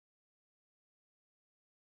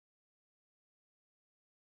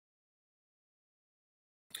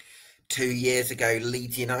2 years ago,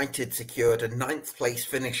 Leeds United secured a ninth place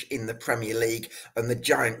finish in the Premier League, and the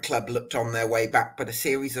giant club looked on their way back, but a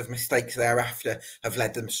series of mistakes thereafter have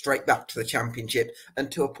led them straight back to the Championship,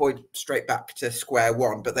 and to a point straight back to square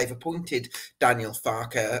one. But they've appointed Daniel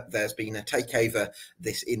Farke. There's been a takeover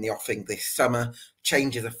in the offing this summer.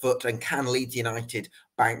 Changes afoot, and can Leeds United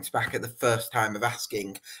bounce back at the first time of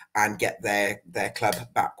asking and get their club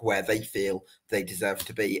back where they feel they deserve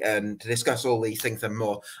to be? And to discuss all these things and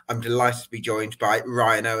more, I'm delighted to be joined by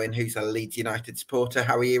Ryan Owen, who's a Leeds United supporter.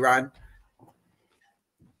 How are you, Ryan?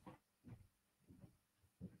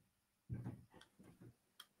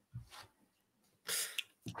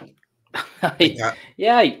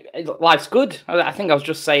 Yeah, life's good. I think I was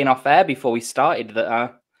just saying off air before we started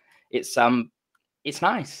that it's nice.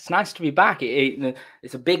 It's nice to be back.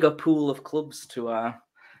 It's a bigger pool of clubs to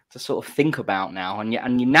sort of think about now,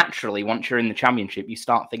 and you naturally, once you're in the Championship, you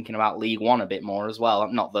start thinking about League One a bit more as well.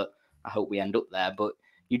 Not that I hope we end up there, but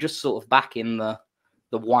you're just sort of back in the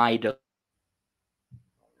wider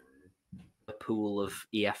pool of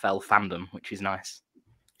EFL fandom, which is nice.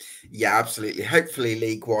 Yeah, absolutely. Hopefully,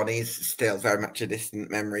 League One is still very much a distant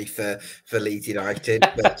memory for Leeds United.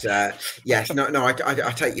 But yes,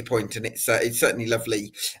 I take your point, and it's certainly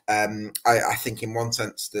lovely. I think, in one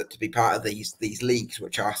sense, that to be part of these leagues,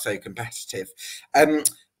 which are so competitive.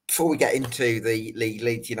 Before we get into the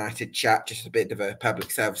Leeds United chat, just a bit of a public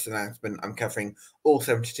service announcement. I'm covering all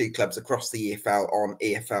 72 clubs across the EFL on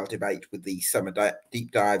EFL Debate with the summer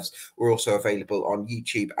deep dives. We're also available on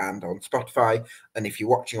YouTube and on Spotify. And if you're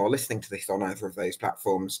watching or listening to this on either of those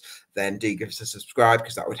platforms, then do give us a subscribe,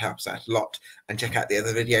 because that would help us out a lot. And check out the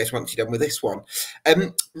other videos once you're done with this one.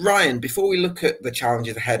 Ryan, before we look at the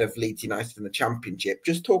challenges ahead of Leeds United in the Championship,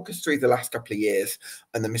 just talk us through the last couple of years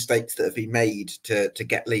and the mistakes that have been made to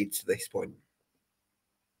get Leeds to this point.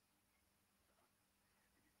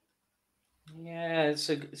 Yeah, it's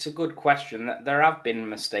a good question. There have been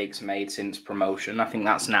mistakes made since promotion. I think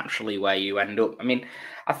that's naturally where you end up. I mean,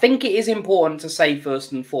 I think it is important to say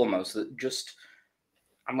first and foremost that just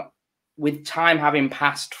with time having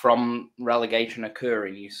passed from relegation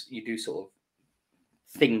occurring, you do sort of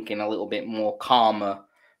think in a little bit more calmer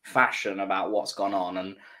fashion about what's gone on.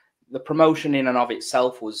 And the promotion in and of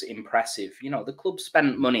itself was impressive. You know, the club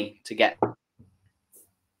spent money to get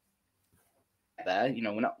there. You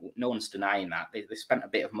know, no one's denying that. They spent a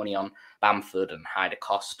bit of money on Bamford and Hyder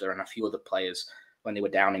Costa and a few other players when they were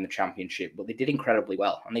down in the Championship, but they did incredibly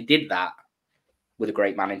well. And they did that with a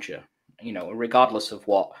great manager. You know, regardless of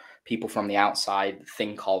what people from the outside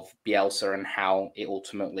think of Bielsa and how it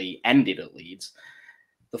ultimately ended at Leeds,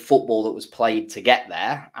 the football that was played to get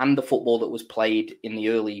there and the football that was played in the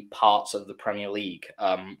early parts of the Premier League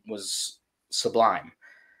was sublime.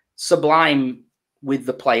 Sublime with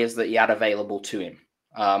the players that he had available to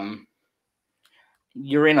him.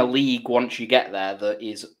 You're in a league once you get there that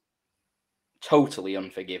is totally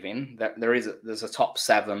unforgiving. There's a top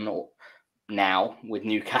 7 now with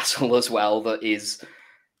Newcastle as well that is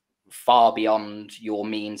far beyond your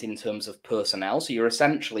means in terms of personnel. So you're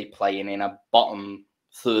essentially playing in a bottom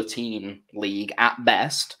 13 league at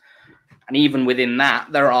best. And even within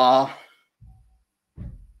that, there are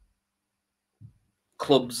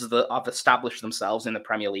clubs that have established themselves in the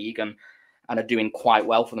Premier League and are doing quite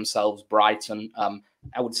well for themselves. Brighton,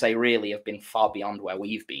 I would say, really have been far beyond where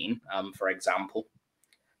we've been, for example.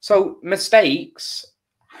 So mistakes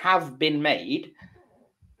have been made,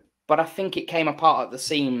 but I think it came apart at the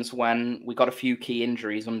seams when we got a few key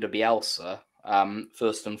injuries under Bielsa,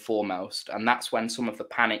 first and foremost. And that's when some of the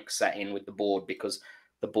panic set in with the board, because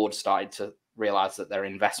the board started to realize that their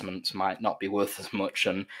investments might not be worth as much,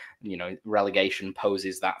 and you know, relegation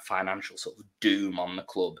poses that financial sort of doom on the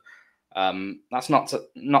club. That's not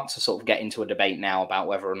to sort of get into a debate now about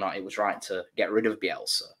whether or not it was right to get rid of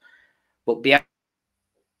Bielsa, but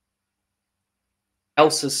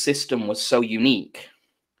Bielsa's system was so unique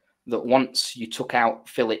that once you took out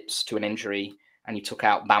Phillips to an injury, and you took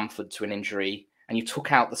out Bamford to an injury, and you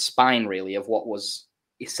took out the spine really of what was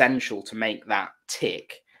essential to make that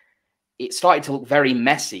tick, it started to look very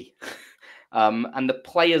messy. And the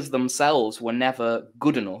players themselves were never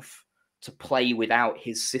good enough to play without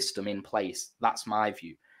his system in place. That's my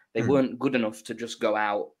view. They weren't good enough to just go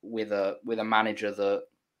out with a manager that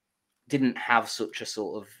didn't have such a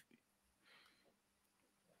sort of...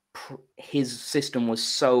 His system was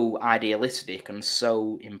so idealistic and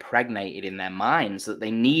so impregnated in their minds that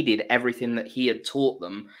they needed everything that he had taught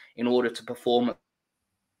them in order to perform at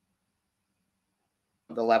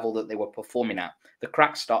the level that they were performing at. The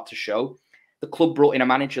cracks start to show. The club brought in a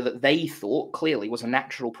manager that they thought clearly was a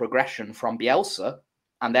natural progression from Bielsa,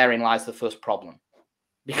 and therein lies the first problem.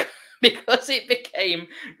 because it became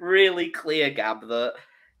really clear, Gab, that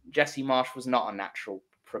Jesse Marsch was not a natural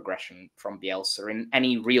progression from Bielsa in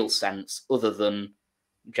any real sense, other than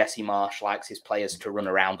Jesse Marsch likes his players to run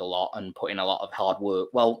around a lot and put in a lot of hard work.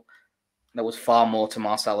 Well, there was far more to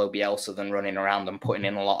Marcelo Bielsa than running around and putting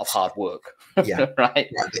in a lot of hard work. Yeah, right.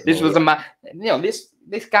 This was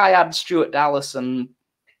this guy had Stuart Dallas and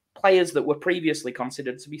players that were previously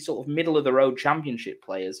considered to be sort of middle of the road championship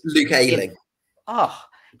players. Luke Ayling.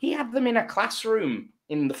 He had them in a classroom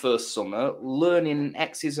in the first summer, learning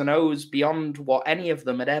X's and O's beyond what any of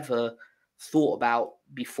them had ever thought about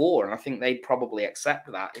before. And I think they'd probably accept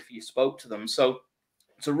that if you spoke to them. So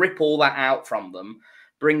to rip all that out from them,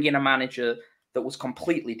 bring in a manager that was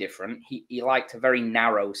completely different. He liked a very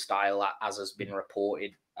narrow style, as has been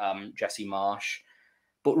reported, Jesse Marsch.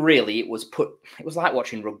 But really, it was like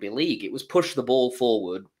watching rugby league. It was push the ball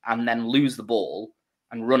forward and then lose the ball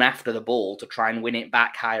and run after the ball to try and win it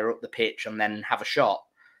back higher up the pitch and then have a shot.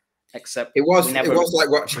 Except it was like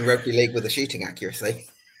watching rugby league with a shooting accuracy.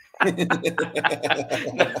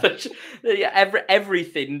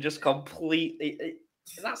 Everything just completely.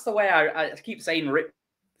 That's the way I keep saying ripped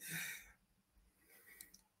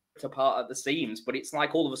apart at the seams, but it's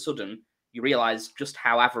like all of a sudden you realise just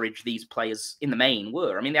how average these players in the main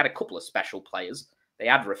were. I mean, they had a couple of special players. They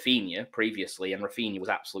had Rafinha previously, and Rafinha was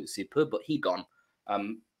absolutely superb, but he'd gone.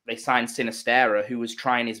 They signed Sinisterra, who was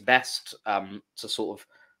trying his best to sort of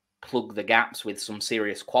plug the gaps with some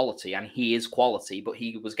serious quality, and he is quality, but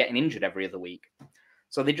he was getting injured every other week.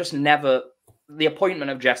 So they just never... The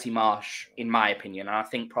appointment of Jesse Marsch, in my opinion, and I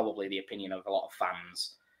think probably the opinion of a lot of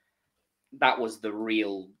fans, that was the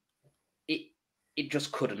real... It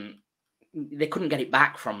just couldn't... They couldn't get it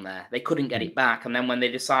back from there. They couldn't get it back. And then when they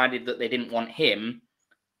decided that they didn't want him,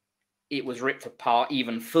 it was ripped apart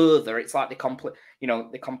even further. It's like they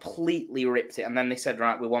completely ripped it. And then they said,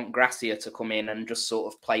 right, we want Gracia to come in and just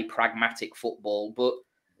sort of play pragmatic football. But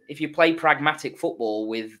if you play pragmatic football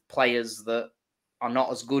with players that are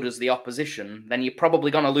not as good as the opposition, then you're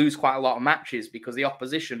probably going to lose quite a lot of matches, because the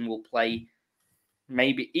opposition will play...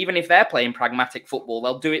 Maybe even if they're playing pragmatic football,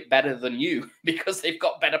 they'll do it better than you because they've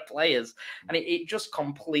got better players. And it just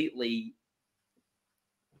completely...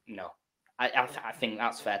 No, I think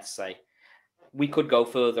that's fair to say. We could go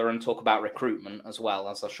further and talk about recruitment as well,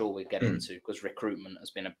 as I'm sure we'll get into, because recruitment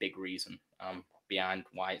has been a big reason behind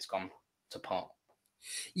why it's gone to pot.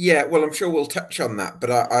 Yeah, well, I'm sure we'll touch on that,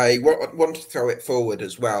 but I want to throw it forward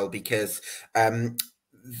as well, because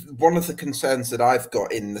one of the concerns that I've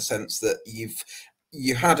got, in the sense that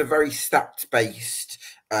you had a very stats-based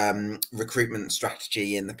recruitment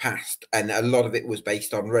strategy in the past, and a lot of it was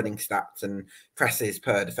based on running stats and presses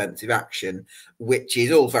per defensive action, which is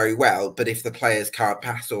all very well, but if the players can't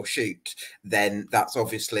pass or shoot, then that's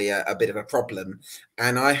obviously a bit of a problem.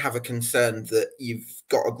 And I have a concern that you've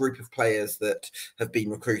got a group of players that have been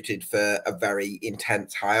recruited for a very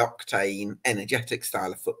intense, high-octane, energetic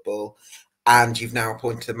style of football, and you've now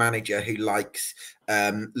appointed a manager who likes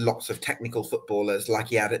lots of technical footballers, like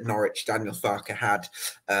he had at Norwich. Daniel Farke had,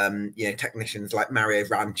 technicians like Mario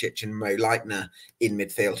Vrancic and Mo Leitner in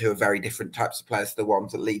midfield, who are very different types of players to the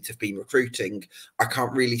ones that Leeds have been recruiting. I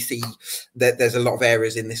can't really see that there's a lot of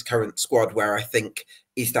areas in this current squad where I think,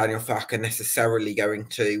 is Daniel Farke necessarily going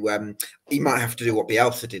to... he might have to do what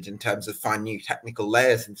Bielsa did in terms of find new technical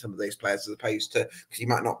layers in some of those players, as opposed to... because he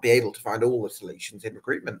might not be able to find all the solutions in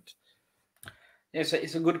recruitment. It's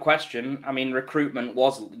a good question. I mean, recruitment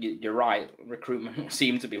was... You're right. Recruitment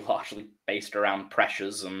seemed to be largely based around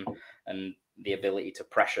pressures and the ability to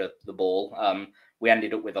pressure the ball. We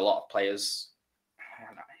ended up with a lot of players...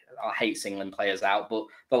 I hate singling players out, but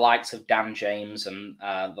the likes of Dan James and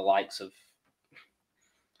the likes of...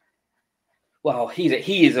 Well,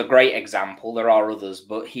 he is a great example. There are others,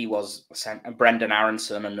 but he was... Brendan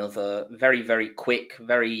Aronson, another very, very quick,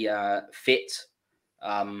 very fit,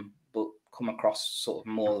 but come across sort of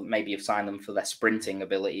more, maybe have signed them for their sprinting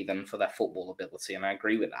ability than for their football ability, and I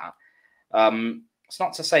agree with that. It's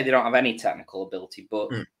not to say they don't have any technical ability, but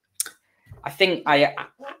I think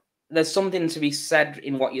there's something to be said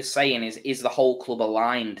in what you're saying. Is the whole club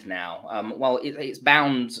aligned now? Well, it's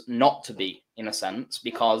bound not to be, in a sense,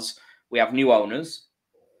 because we have new owners.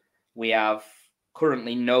 We have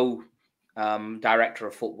currently no director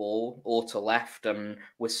of football. Orta left, and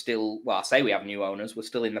we're still... Well, I say we have new owners. We're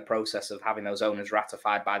still in the process of having those owners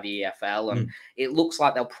ratified by the EFL, and it looks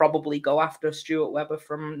like they'll probably go after Stuart Webber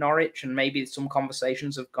from Norwich, and maybe some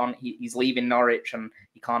conversations have gone... He's leaving Norwich, and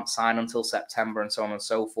he can't sign until September, and so on and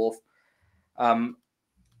so forth.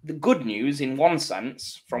 The good news, in one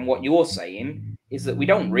sense, from what you're saying, is that we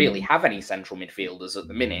don't really have any central midfielders at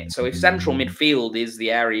the minute. So if central midfield is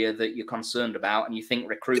the area that you're concerned about and you think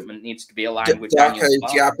recruitment needs to be aligned with Daniel Darko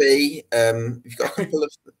Farke, Diaby, you've got a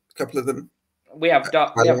couple of them. We have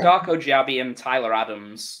Tyler Darko Diaby and Tyler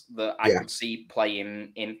Adams that I Yeah. could see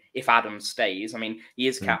playing in if Adams stays. I mean, he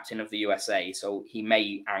is captain of the USA, so he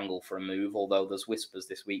may angle for a move, although there's whispers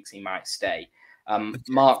this week he might stay.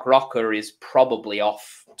 Mark Rocker is probably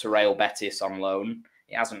off to Real Betis on loan.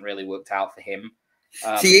 It hasn't really worked out for him.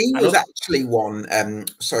 See, he was actually one,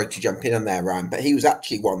 sorry to jump in on there, Ryan, but he was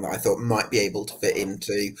actually one that I thought might be able to fit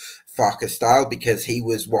into Farke's style, because he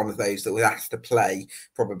was one of those that was asked to play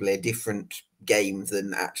probably a different game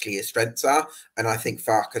than actually his strengths are. And I think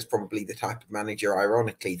Farke's probably the type of manager,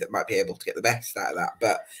 ironically, that might be able to get the best out of that.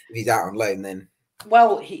 But if he's out on loan, then...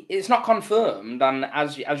 Well, it's not confirmed. And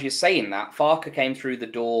as you're saying that, Farke came through the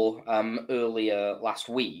door earlier last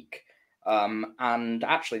week. And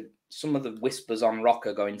actually, some of the whispers on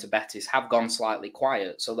Rocker going to Betis have gone slightly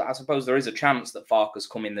quiet. So that I suppose there is a chance that Farke's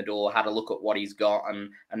come in the door, had a look at what he's got, and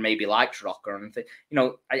maybe liked Rocker. And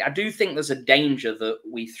I do think there's a danger that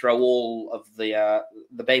we throw all of the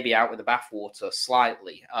baby out with the bathwater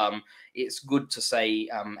slightly. It's good to say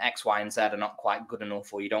X, Y, and Z are not quite good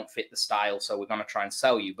enough, or you don't fit the style, so we're going to try and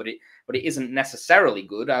sell you. But it isn't necessarily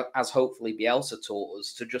good, as hopefully Bielsa taught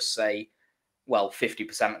us, to just say, well,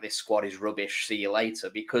 50% of this squad is rubbish, see you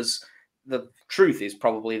later, because the truth is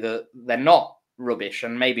probably that they're not rubbish,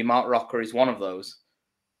 and maybe Mark Rocker is one of those.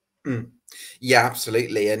 Yeah,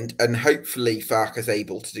 absolutely. And hopefully Farke's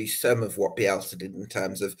able to do some of what Bielsa did in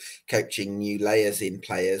terms of coaching new layers in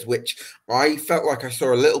players, which I felt like I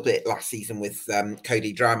saw a little bit last season with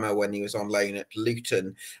Cody Drammer when he was on loan at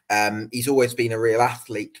Luton. He's always been a real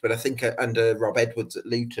athlete, but I think under Rob Edwards at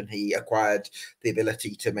Luton, he acquired the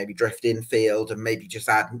ability to maybe drift infield and maybe just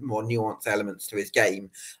add more nuanced elements to his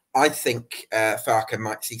game. I think Farke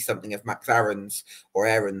might see something of Max Aarons, or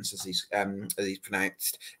Aarons as he's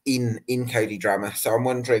pronounced, in Cody Drammer. So I'm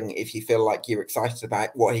wondering if you feel like you're excited about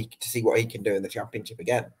to see what he can do in the Championship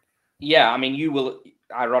again. Yeah, I mean, you will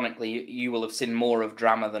have seen more of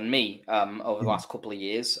Drammer than me over the last couple of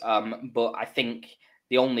years. But I think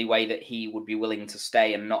the only way that he would be willing to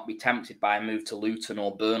stay and not be tempted by a move to Luton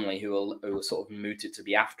or Burnley, who are sort of mooted to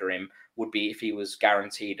be after him, would be if he was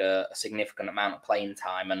guaranteed a significant amount of playing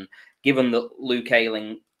time. And given that Luke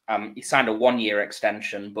Ayling, he signed a 1-year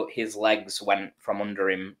extension, but his legs went from under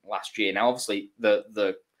him last year. Now, obviously,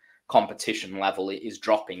 the competition level is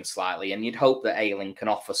dropping slightly, and you'd hope that Ayling can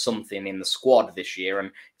offer something in the squad this year,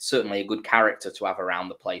 and certainly a good character to have around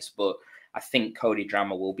the place. But I think Cody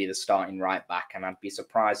Drammer will be the starting right back, and I'd be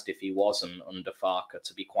surprised if he wasn't under Farke,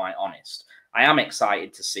 to be quite honest. I am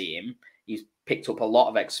excited to see him. He's picked up a lot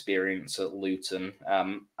of experience at Luton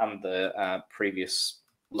and the previous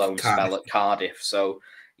loan spell at Cardiff. So,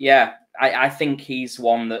 yeah, I think he's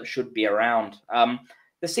one that should be around.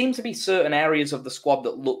 There seem to be certain areas of the squad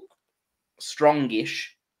that look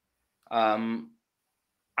strongish. I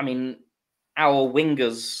mean, our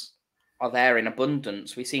wingers are there in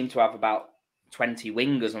abundance. We seem to have about 20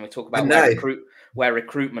 wingers, and we talk about where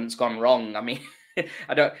recruitment's gone wrong. I mean,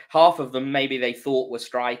 half of them maybe they thought were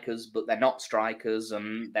strikers, but they're not strikers,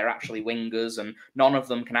 and they're actually wingers, and none of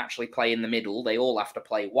them can actually play in the middle. They all have to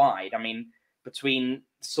play wide. I mean, between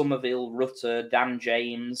Somerville, Rutter, Dan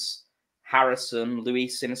James, Harrison,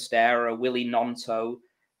 Luis Sinisterra, Willie Nonto,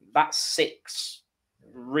 that's 6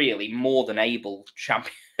 really more than able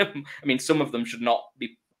champion. I mean, some of them should not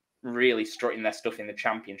be really strutting their stuff in the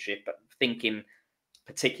Championship, but thinking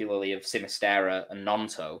particularly of Sinisterra and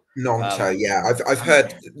Nonto. Yeah, I've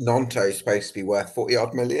heard Nonto is supposed to be worth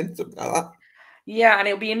 40-odd million, something like that. Yeah, and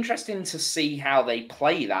it'll be interesting to see how they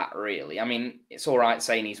play that, really. I mean, it's all right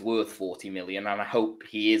saying he's worth 40 million, and I hope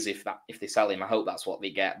he is if they sell him. I hope that's what they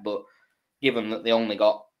get. But given that they only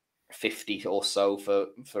got 50 or so for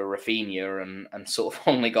Rafinha and sort of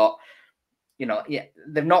only got,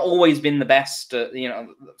 they've not always been the best.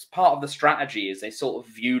 Part of the strategy is they sort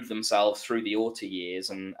of viewed themselves through the Orta years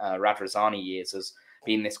and Radrazani years as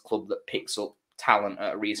being this club that picks up talent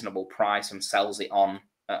at a reasonable price and sells it on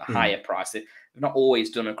at a higher price. They've not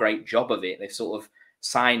always done a great job of it. They've sort of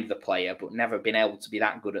signed the player, but never been able to be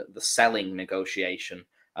that good at the selling negotiation.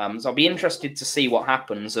 So I'll be interested to see what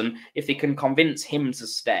happens, and if they can convince him to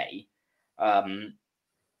stay,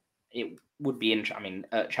 it would be interesting. I mean,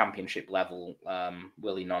 at Championship level,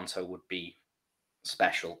 Willie Nonto would be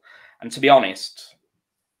special, and to be honest,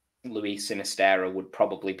 Luis Sinisterra would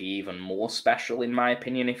probably be even more special, in my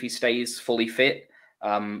opinion, if he stays fully fit.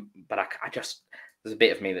 But I just there's a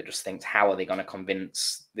bit of me that just thinks, how are they going to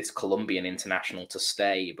convince this Colombian international to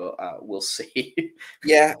stay? But we'll see.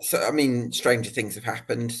 Yeah, so I mean, stranger things have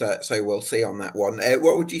happened, so we'll see on that one.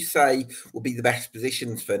 What would you say will be the best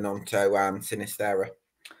positions for Nonto and Sinistera?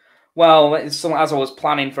 Well, as I was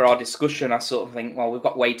planning for our discussion, I sort of think, well, we've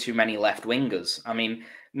got way too many left wingers. I mean,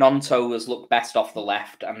 Nonto has looked best off the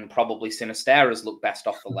left, and probably Sinistera's looked best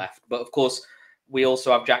off the left. But of course, we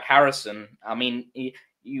also have Jack Harrison. I mean,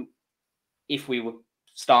 if we were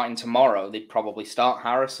starting tomorrow, they'd probably start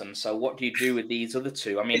Harrison. So what do you do with these other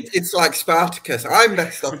two? I mean, it's like Spartacus. I'm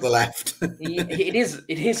best off the left. It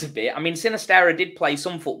is a bit. I mean, Sinistera did play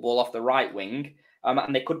some football off the right wing.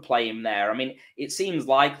 And they could play him there. I mean, it seems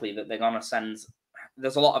likely that they're going to send.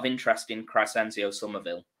 There's a lot of interest in Crescencio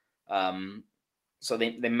Somerville, so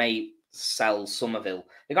they may sell Somerville.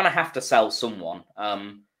 They're going to have to sell someone,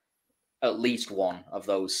 at least one of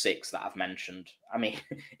those 6 that I've mentioned. I mean,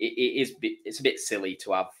 it's a bit silly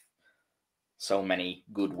to have so many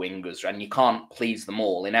good wingers, and you can't please them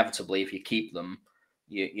all. Inevitably, if you keep them,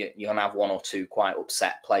 you're going to have 1 or 2 quite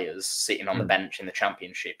upset players sitting on the bench in the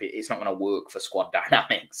Championship. It's not going to work for squad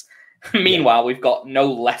dynamics. Meanwhile, we've got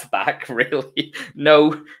no left back, really.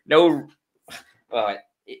 No. The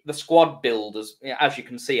squad build, as you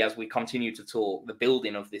can see, as we continue to talk, the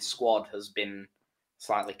building of this squad has been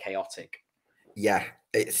slightly chaotic. Yeah,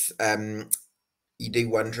 it's you do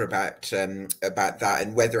wonder about that,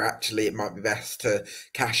 and whether actually it might be best to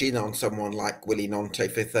cash in on someone like Willy Gnonto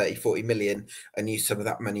for 30-40 million and use some of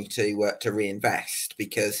that money to reinvest,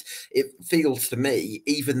 because it feels to me,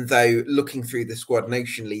 even though looking through the squad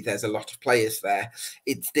notionally there's a lot of players there,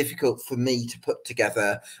 it's difficult for me to put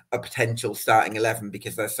together a potential starting 11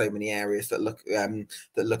 because there's so many areas that look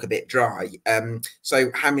a bit dry.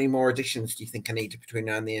 So how many more additions do you think are needed between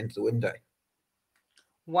now and the end of the window?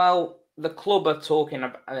 Well, the club are talking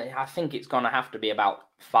about, I think it's going to have to be about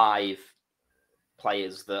 5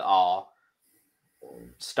 players that are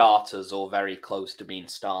starters or very close to being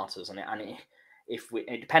starters.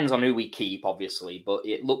 It depends on who we keep, obviously, but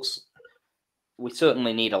it looks, we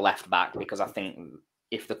certainly need a left back, because I think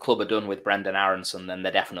if the club are done with Brendan Aronson, then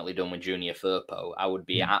they're definitely done with Junior Firpo. I would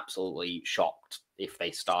be absolutely shocked if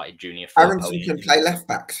they started Junior Firpo. Aronson can play left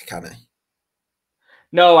backs, can he?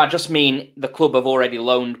 No, I just mean the club have already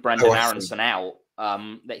loaned Brendan Aronson out,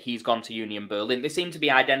 that he's gone to Union Berlin. They seem to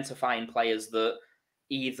be identifying players that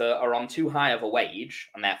either are on too high of a wage,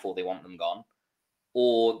 and therefore they want them gone,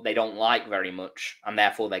 or they don't like very much, and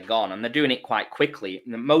therefore they're gone. And they're doing it quite quickly.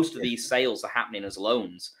 Most of these sales are happening as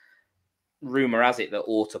loans. Rumour has it that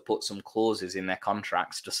Orta put some clauses in their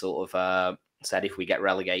contracts to sort of said, if we get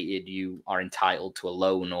relegated, you are entitled to a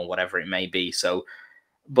loan or whatever it may be. So,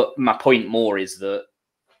 but my point more is that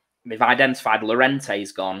they've identified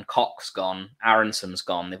Llorente's gone, Cox's gone, Aronson's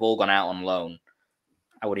gone. They've all gone out on loan.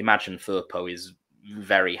 I would imagine Firpo is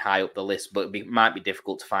very high up the list, but it might be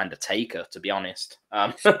difficult to find a taker, to be honest.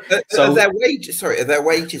 So are their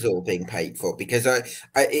wages all being paid for? Because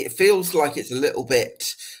it feels like it's a little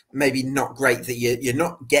bit maybe not great that you're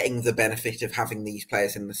not getting the benefit of having these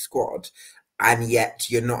players in the squad, and yet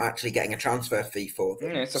you're not actually getting a transfer fee for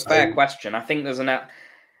them. It's a fair question. I think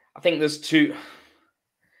there's two.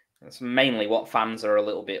 That's mainly what fans are a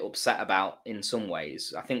little bit upset about in some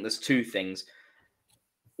ways. I think there's 2 things.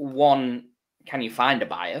 One, can you find a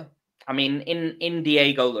buyer? I mean, in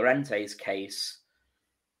Diego Llorente's case,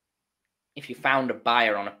 if you found a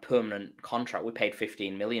buyer on a permanent contract, we paid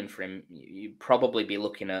 15 million for him, you'd probably be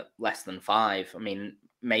looking at less than 5. I mean,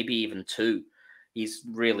 maybe even 2. He's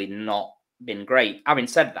really not been great. Having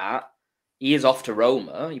said that, he is off to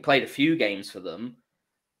Roma. He played a few games for them.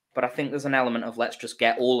 But I think there's an element of, let's just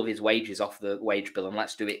get all of his wages off the wage bill and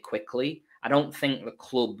let's do it quickly. I don't think the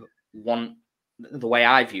club want, the way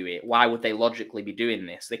I view it, why would they logically be doing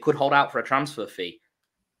this? They could hold out for a transfer fee.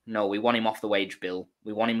 No, we want him off the wage bill.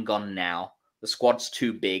 We want him gone now. The squad's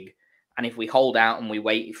too big. And if we hold out and we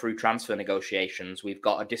wait through transfer negotiations, we've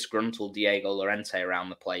got a disgruntled Diego Llorente around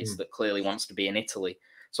the place that clearly wants to be in Italy.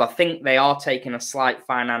 So I think they are taking a slight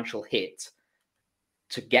financial hit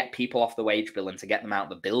to get people off the wage bill and to get them out of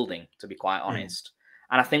the building, to be quite honest.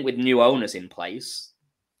 And I think with new owners in place,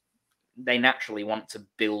 they naturally want to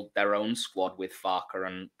build their own squad with Farke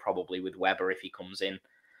and probably with Weber if he comes in.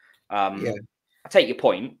 I take your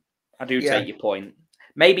point. I do take your point.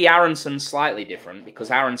 Maybe Aronson's slightly different,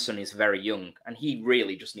 because Aronson is very young and he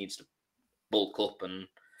really just needs to bulk up, and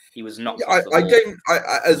he was not.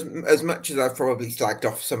 As much as I've probably slagged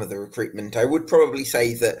off some of the recruitment, I would probably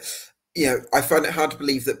say that I find it hard to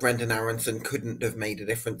believe that Brendan Aronson couldn't have made a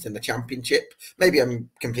difference in the Championship. Maybe I'm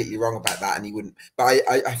completely wrong about that, and he wouldn't. But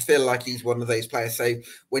I feel like he's one of those players. So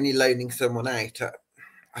when you're loaning someone out,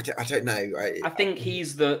 I don't know. I think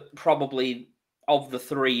he's probably of the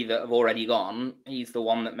three that have already gone, he's the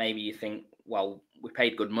one that maybe you think, well, we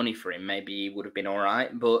paid good money for him. Maybe he would have been all right.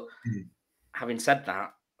 But having said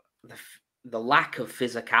that, the lack of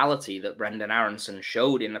physicality that Brendan Aronson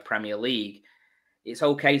showed in the Premier League, it's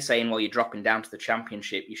okay saying, well, you're dropping down to the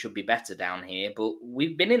Championship, you should be better down here. But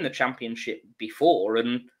we've been in the Championship before,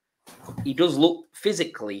 and he does look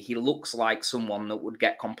physically, he looks like someone that would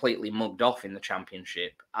get completely mugged off in the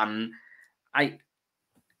Championship. And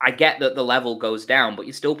I get that the level goes down, but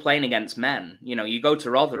you're still playing against men. You go to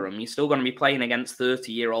Rotherham, you're still going to be playing against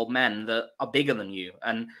 30-year-old men that are bigger than you.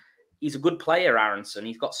 And he's a good player, Aronson.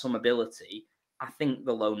 He's got some ability. I think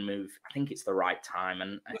the loan move, I think it's the right time.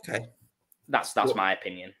 And that's my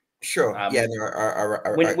opinion. Sure. Yeah.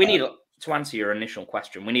 We need, to answer your initial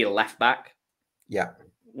question, we need a left back. Yeah.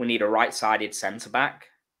 We need a right-sided centre-back,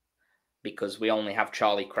 because we only have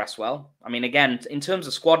Charlie Cresswell. I mean, again, in terms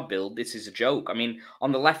of squad build, this is a joke. I mean,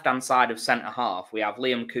 on the left-hand side of centre-half, we have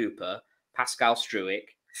Liam Cooper, Pascal Struijk,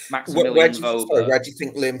 Maximilian Vogel. Where do you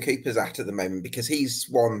think Liam Cooper's at the moment? Because he's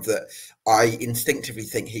one that I instinctively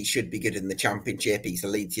think he should be good in the Championship. He's a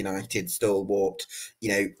Leeds United stalwart,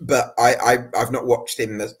 but I've not watched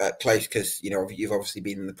him close because, you've obviously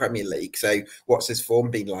been in the Premier League. So what's his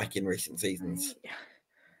form been like in recent seasons?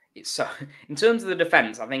 So, in terms of the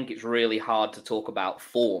defence, I think it's really hard to talk about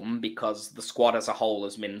form because the squad as a whole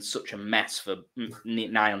has been such a mess for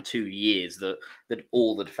nigh on 2 years that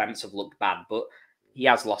all the defence have looked bad. But he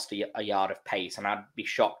has lost a yard of pace, and I'd be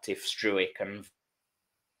shocked if Struijk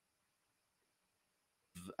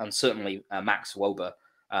and certainly Max Wober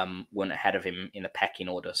weren't ahead of him in the pecking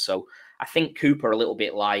order. So I think Cooper, a little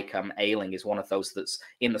bit like Ayling, is one of those that's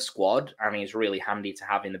in the squad, and he's really handy to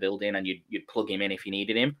have in the building, and you'd plug him in if you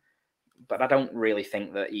needed him. But I don't really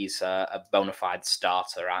think that he's a bona fide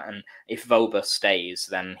starter. And if Wober stays,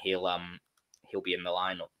 then he'll be in the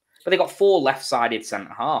lineup. But they've got 4 left-sided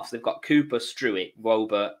centre-halves. They've got Cooper, Struijk,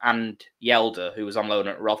 Wober, and Yelder, who was on loan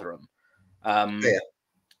at Rotherham. And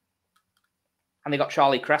they got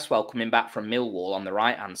Charlie Cresswell coming back from Millwall on the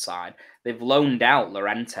right-hand side. They've loaned out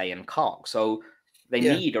Llorente and Koch, so they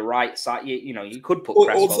need a right side. You could put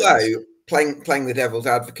Cresswell in. Playing the devil's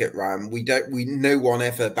advocate, Ryan, no one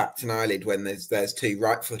ever bats an eyelid when there's 2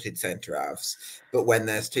 right-footed centre halves, but when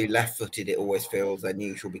there's 2 left-footed, it always feels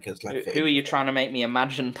unusual because left-footed. Who are you trying to make me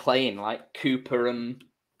imagine playing, like Cooper and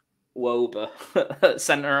Wober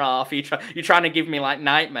centre half? You're trying to give me like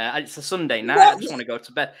nightmare. It's a Sunday night. I just want to go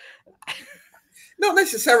to bed. Not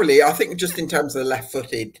necessarily. I think just in terms of the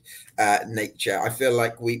left-footed nature, I feel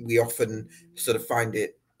like we often sort of find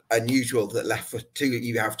it unusual that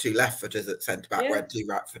you have 2 left-footers at centre-back, where 2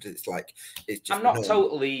 right-footers, it's just I'm not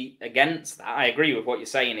totally against that. I agree with what you're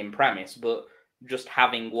saying in premise, but just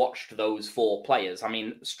having watched those 4 players, I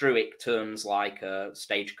mean, Struijk turns like a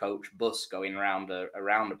stagecoach bus going around a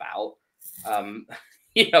roundabout. I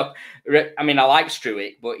mean, I like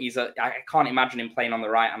Struijk, but I can't imagine him playing on the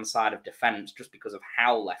right-hand side of defence just because of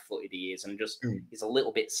how left-footed he is, and just he's a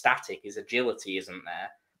little bit static. His agility isn't there.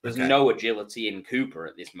 There's no agility in Cooper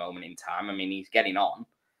at this moment in time. I mean, he's getting on.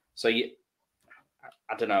 So I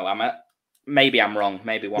don't know. Maybe I'm wrong.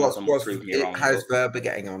 Maybe one of them will prove me wrong. How's Verber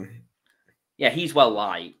getting on? Yeah, he's well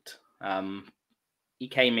liked. He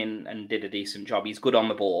came in and did a decent job. He's good on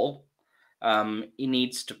the ball. He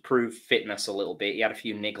needs to prove fitness a little bit. He had a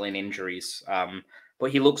few niggling injuries, but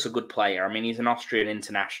he looks a good player. I mean, he's an Austrian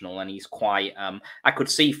international, and he's quite... I could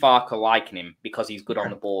see Farke liking him because he's good on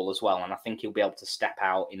the ball as well, and I think he'll be able to step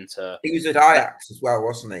out into... He was at Ajax as well,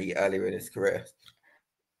 wasn't he, earlier in his career?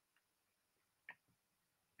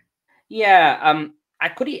 Yeah, I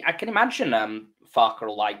can imagine Farke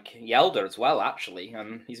will like Yelder as well, actually.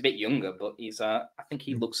 He's a bit younger, but I think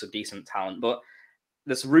he looks a decent talent. But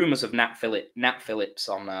there's rumours of Nat Phillips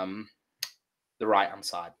on the right-hand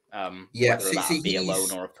side. Whether that be a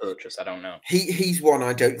loan or a purchase, I don't know. He's one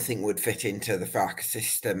I don't think would fit into the Farke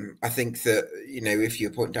system. I think that, if you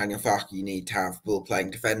appoint Daniel Farke, you need to have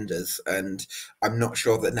ball-playing defenders, and I'm not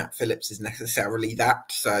sure that Nat Phillips is necessarily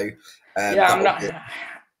that. So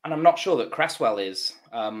I'm not sure that Cresswell is.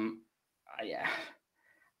 I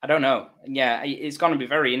don't know. Yeah, it's going to be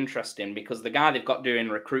very interesting because the guy they've got doing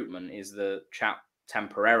recruitment is the chap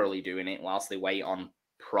temporarily doing it whilst they wait on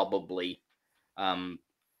probably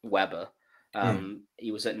Weber.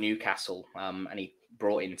 He was at Newcastle and he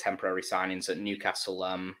brought in temporary signings at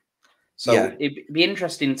Newcastle. So it'd be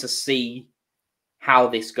interesting to see how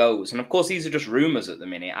this goes. And of course, these are just rumours at the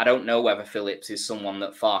minute. I don't know whether Phillips is someone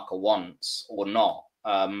that Farke wants or not.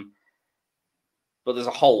 But there's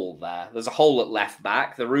a hole there. There's a hole at left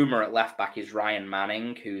back. The rumour at left back is Ryan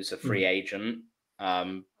Manning, who's a free agent.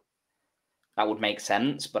 That would make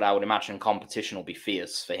sense, but I would imagine competition will be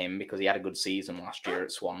fierce for him because he had a good season last year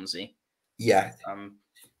at Swansea. Yeah.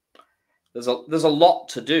 There's a lot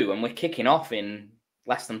to do, and we're kicking off in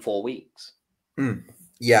less than 4 weeks.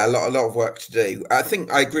 Yeah, a lot of work to do. I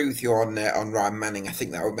think I agree with you on Ryan Manning. I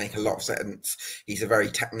think that would make a lot of sense. He's a very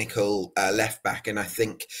technical left back, and I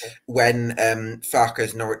think when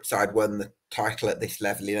Farke's Norwich side won the title at this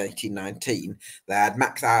level in 1819, they had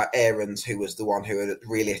Max Aarons, who was the one who was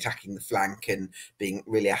really attacking the flank and being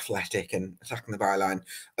really athletic and attacking the byline,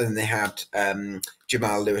 and then they had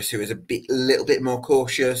Jamal Lewis, who was a little bit more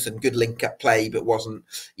cautious and good link-up play, but wasn't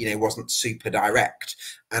super direct.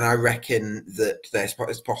 And I reckon that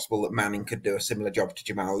it's possible that Manning could do a similar job to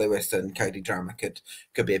Jamal Lewis, and Cody Drammer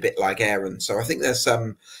could be a bit like Aaron. So I think there's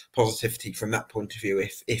some positivity from that point of view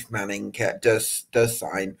if Manning does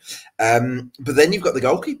sign. But then you've got the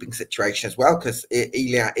goalkeeping situation as well, because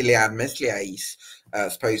Ilian Meslier's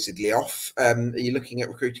supposedly off. Are you looking at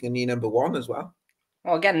recruiting a new number one as well?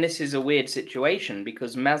 Well, again, this is a weird situation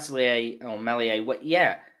because Meslier,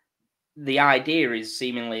 the idea is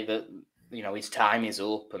seemingly that his time is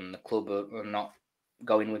up and the club are not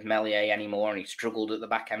going with Meslier anymore, and he struggled at the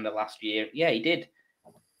back end of last year. Yeah, he did.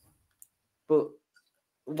 But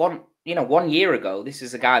one year ago, this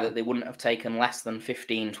is a guy that they wouldn't have taken less than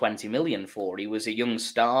 15, 20 million for. He was a young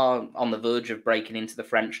star on the verge of breaking into the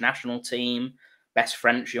French national team, best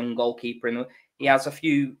French young goalkeeper. He has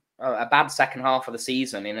a bad second half of the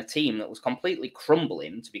season in a team that was completely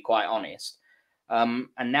crumbling, to be quite honest. And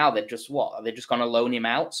now they're just Are they just going to loan him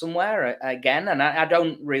out somewhere again? And I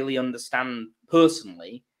don't really understand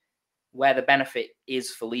personally where the benefit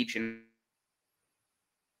is for Leeds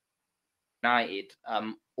United,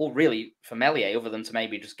 or really for Meslier, other than to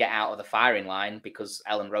maybe just get out of the firing line, because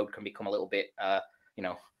Ellen Road can become a little bit,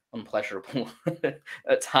 unpleasurable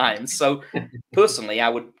at times. So personally, I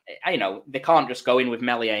would, they can't just go in with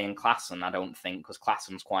Meslier and Klassen, I don't think, because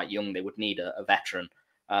Klassen's quite young. They would need a veteran.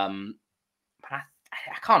 But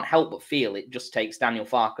I can't help but feel it just takes Daniel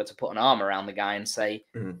Farke to put an arm around the guy and say,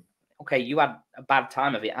 okay, you had a bad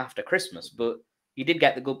time of it after Christmas, but you did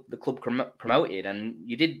get the club promoted, and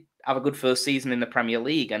you did have a good first season in the Premier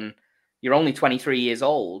League, and you're only 23 years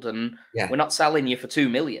old, and we're not selling you for 2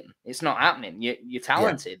 million. It's not happening. You're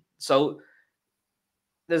talented. Yeah. So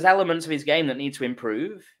there's elements of his game that need to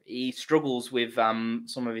improve. He struggles with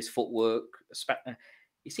some of his footwork.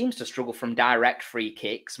 He seems to struggle from direct free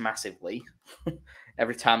kicks massively.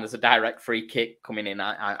 Every time there's a direct free kick coming in,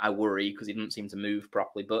 I worry because he doesn't seem to move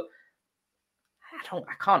properly. But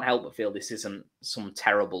I can't help but feel this isn't some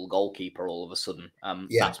terrible goalkeeper all of a sudden.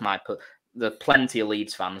 That's there are plenty of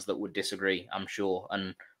Leeds fans that would disagree, I'm sure,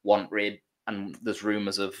 and want rid. And there's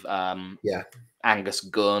rumours of Angus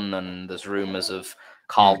Gunn, and there's rumours of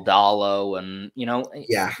Carl Darlow, and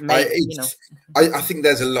I think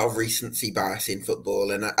there's a lot of recency bias in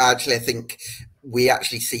football, and I think we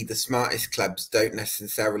actually see the smartest clubs don't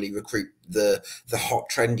necessarily recruit the hot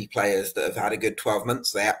trendy players that have had a good 12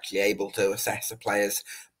 months. They're actually able to assess a player's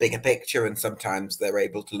bigger picture, and sometimes they're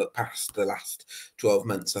able to look past the last 12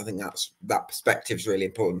 months. I think that perspective is really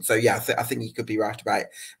important. So yeah, I think you could be right about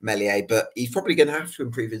Meslier, but he's probably going to have to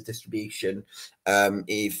improve his distribution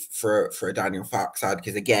for a Daniel Farke side,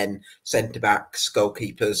 because again, centre backs,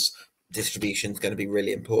 goalkeepers, distribution is going to be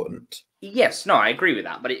really important. Yes, no, I agree with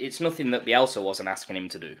that, but it's nothing that Bielsa wasn't asking him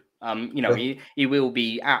to do. He will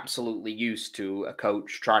be absolutely used to a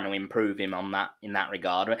coach trying to improve him in that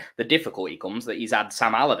regard. The difficulty comes that he's had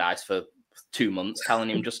Sam Allardyce for 2 months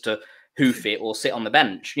telling him just to hoof it or sit on the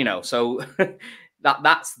bench. So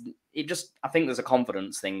that's it. Just I think there's a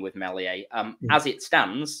confidence thing with Meslier. As it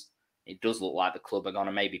stands, it does look like the club are going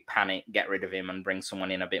to maybe panic, get rid of him, and bring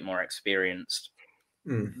someone in a bit more experienced.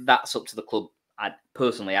 That's up to the club. I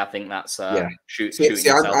think that's shooting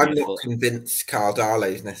yourself I'm in the not foot. convinced Carl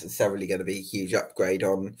Darlow is necessarily going to be a huge upgrade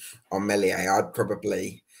on Meslier. I'd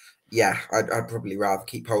probably rather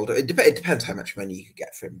keep hold of it. It depends how much money you could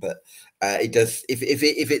get for him, but it does.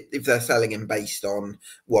 If they're selling him based on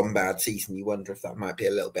one bad season, you wonder if that might be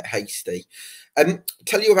a little bit hasty.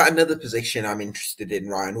 Tell you about another position I'm interested in,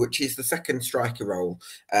 Ryan, which is the second striker role.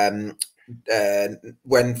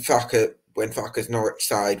 When Farke's Norwich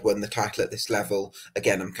side won the title at this level,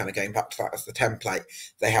 again, I'm kind of going back to that as the template.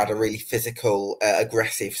 They had a really physical,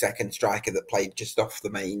 aggressive second striker that played just off the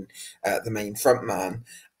main front man.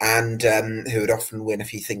 and who would often win a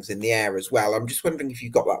few things in the air as well. I'm just wondering if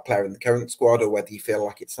you've got that player in the current squad, or whether you feel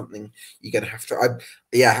like it's something you're going to have to.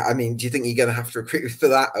 I mean, do you think you're going to have to recruit for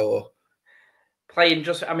that, or playing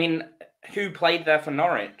just? I mean, who played there for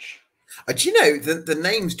Norwich? do you know the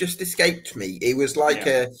names just escaped me? It was like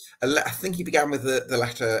Yeah. I think he began with the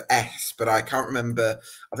letter S, but I can't remember.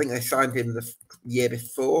 I think they signed him the year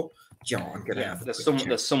before. John, I'm going to Yeah, have a quick check.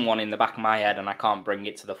 there's someone in the back of my head, and I can't bring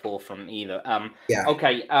it to the forefront either. Yeah,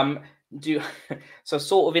 Okay. Do so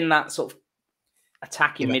sort of in that sort of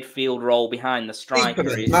attacking yeah. midfield role behind the striker.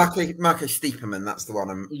 Stieperman, Marco Stieperman. That's the one.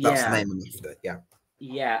 That's the Yeah, name I'm after.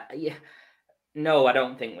 Yeah. yeah. No, I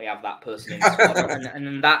don't think we have that person in the squad,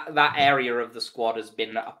 and that area of the squad has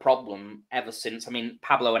been a problem ever since. I mean,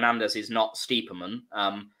 Pablo Hernandez is not Stieperman,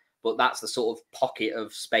 but that's the sort of pocket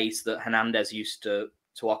of space that Hernandez used to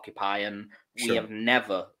occupy, and we Sure. have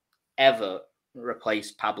never ever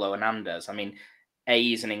replaced Pablo Hernandez. I mean,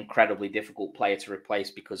 he's an incredibly difficult player to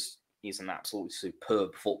replace because he's an absolutely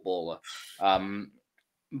superb footballer,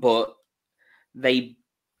 but they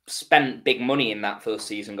spent big money in that first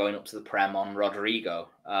season going up to the Prem on Rodrigo.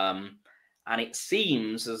 And it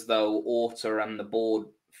seems as though Orta and the board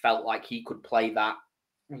felt like he could play that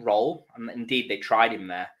role. And indeed, they tried him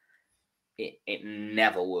there. It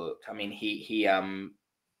never worked. I mean, he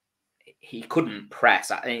couldn't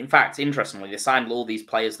press. In fact, interestingly, they signed all these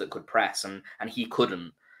players that could press, and he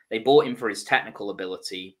couldn't. They bought him for his technical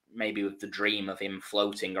ability, maybe with the dream of him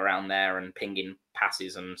floating around there and pinging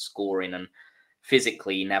passes and scoring, and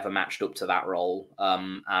physically he never matched up to that role,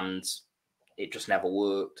 and it just never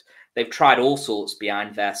worked. They've tried all sorts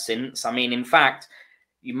behind there since. I mean, in fact,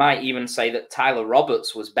 you might even say that Tyler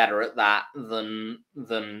Roberts was better at that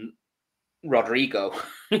than Rodrigo.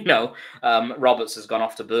 Roberts has gone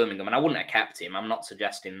off to Birmingham, and I wouldn't have kept him. I'm not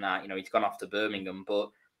suggesting that. He's gone off to Birmingham, but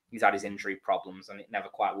he's had his injury problems, and it never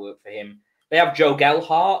quite worked for him. They have Joe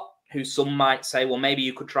Gelhardt, who some might say, well, maybe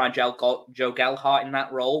you could try Joe Gelhardt in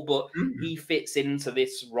that role, but he fits into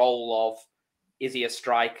this role of, is he a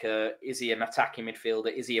striker? Is he an attacking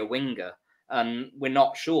midfielder? Is he a winger? And we're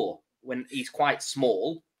not sure. When he's quite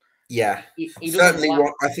small. Yeah, he certainly doesn't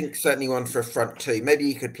one. I think certainly one for a front two. Maybe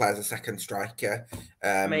you could play as a second striker.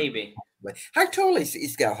 Maybe. How tall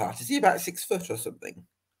is Gelhardt? Is he about 6 foot or something?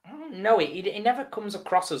 No, he never comes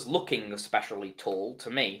across as looking especially tall to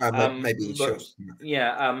me. Maybe he's But short.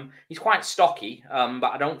 yeah, he's quite stocky, but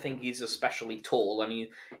I don't think he's especially tall. And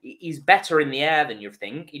he's better in the air than you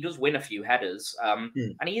think. He does win a few headers, and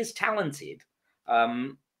he is talented. But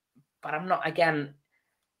I'm not. Again,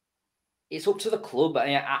 it's up to the club.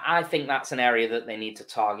 I think that's an area that they need to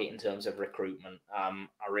target in terms of recruitment. I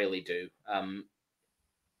really do.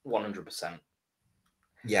 100%.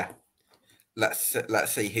 Yeah. Let's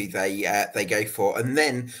see who they go for, and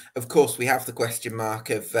then of course we have the question mark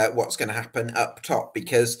of what's going to happen up top,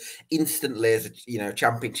 because instantly, as a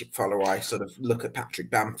championship follower, I sort of look at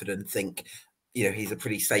Patrick Bamford and think, he's a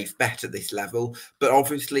pretty safe bet at this level. But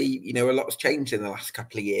obviously, a lot's changed in the last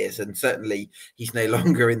couple of years, and certainly he's no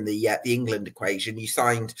longer in the England equation. You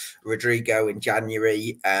signed Rodrigo in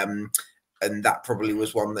January. And that probably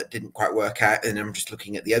was one that didn't quite work out. And I'm just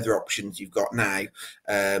looking at the other options you've got now.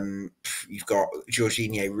 You've got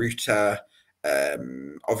Jorginho Ruta.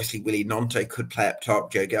 Obviously, Willie Gnonto could play up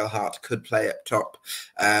top. Joe Gelhardt could play up top.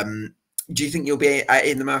 Do you think you'll be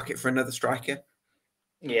in the market for another striker?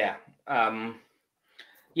 Yeah.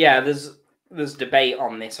 There's debate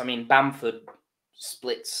on this. I mean, Bamford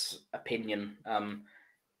splits opinion.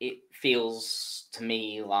 It feels to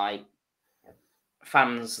me like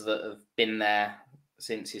fans that have been there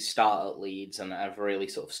since his start at Leeds and have really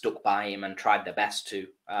sort of stuck by him and tried their best to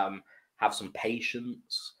have some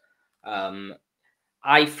patience.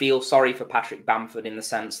 I feel sorry for Patrick Bamford in the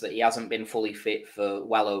sense that he hasn't been fully fit for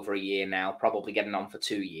well over a year now, probably getting on for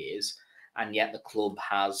 2 years. And yet the club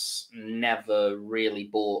has never really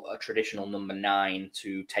bought a traditional number 9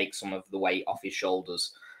 to take some of the weight off his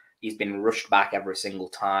shoulders. He's been rushed back every single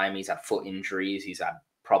time. He's had foot injuries. He's had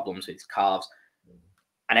problems with his calves.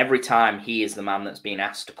 And every time he is the man that's been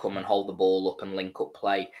asked to come and hold the ball up and link up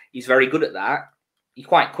play. He's very good at that. He's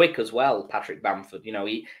quite quick as well, Patrick Bamford.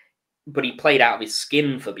 But he played out of his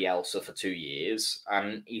skin for Bielsa for 2 years,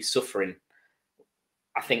 and he's suffering.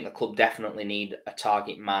 I think the club definitely need a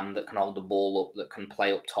target man that can hold the ball up, that can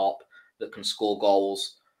play up top, that can score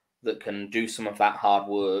goals, that can do some of that hard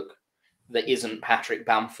work, that isn't Patrick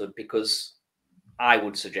Bamford, because I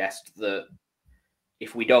would suggest that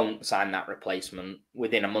if we don't sign that replacement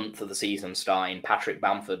within a month of the season starting, Patrick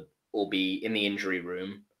Bamford will be in the injury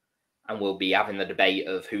room and we'll be having the debate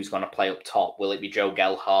of who's going to play up top. Will it be Joe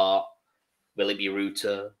Gelhardt? Will it be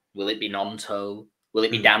Ruta? Will it be Gnonto? Will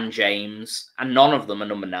it be Dan James? And none of them are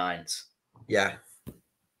number 9s. Yeah.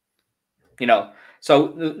 You know, so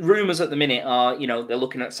the rumours at the minute are, you know, they're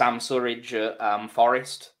looking at Sam Surridge at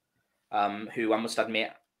Forest, who I must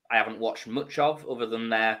admit I haven't watched much of other than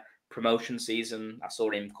their promotion season. I saw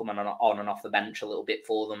him coming on and off the bench a little bit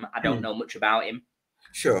for them. I don't know much about him.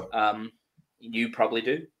 Sure. You probably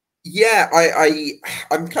do. Yeah,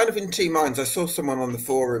 I'm kind of in two minds. I saw someone on the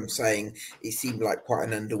forum saying it seemed like quite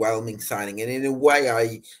an underwhelming signing, and in a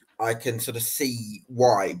way, I can sort of see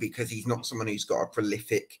why, because he's not someone who's got a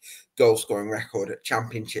prolific goal scoring record at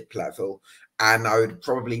championship level, and I would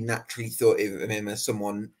probably naturally thought of him as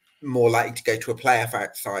someone more likely to go to a playoff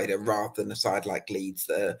outsider rather than a side like Leeds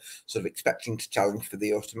that are sort of expecting to challenge for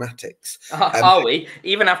the automatics. Are we?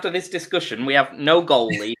 Even after this discussion, we have no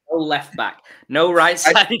goalie, no left back, no right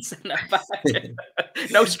side centre back,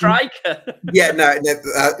 no striker. Yeah, no,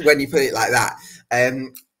 when you put it like that,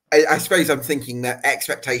 I suppose I'm thinking that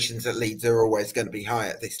expectations at Leeds are always going to be high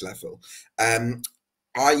at this level.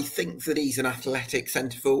 I think that he's an athletic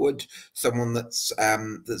centre forward, someone that's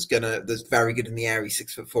very good in the air. He's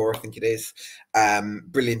 6'4", I think it is.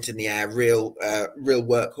 Brilliant in the air, real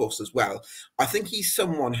workhorse as well. I think he's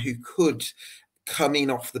someone who could come in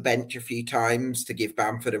off the bench a few times to give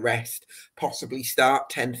Bamford a rest, possibly start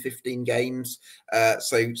 10, 15 games.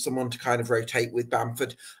 So someone to kind of rotate with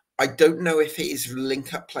Bamford. I don't know if his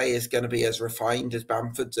link-up play is going to be as refined as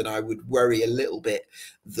Bamford's, and I would worry a little bit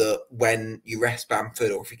that when you rest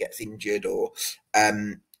Bamford, or if he gets injured, or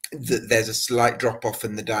that there's a slight drop-off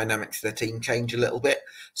and the dynamics of the team change a little bit.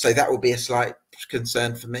 So that would be a slight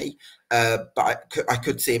concern for me. But I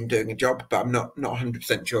could see him doing a job, but I'm not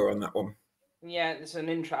 100% sure on that one. Yeah, it's an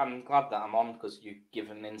I'm glad that I'm on, because you've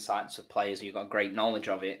given insights of players. You've got great knowledge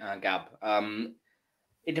of it, Gab.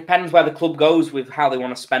 It depends where the club goes with how they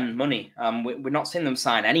want to spend money. We're not seeing them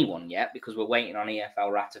sign anyone yet because we're waiting on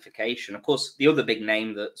EFL ratification. Of course, the other big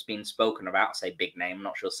name that's been spoken about, I say big name, I'm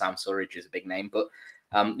not sure Sam Surridge is a big name, but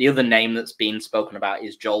the other name that's been spoken about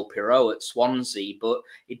is Joel Pirot at Swansea. But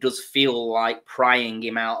it does feel like prying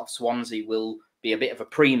him out of Swansea will be a bit of a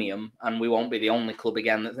premium, and we won't be the only club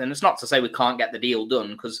again. And it's not to say we can't get the deal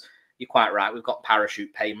done, because you're quite right. We've got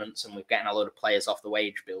parachute payments and we're getting a load of players off the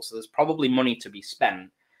wage bill. So there's probably money to be spent.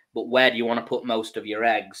 But where do you want to put most of your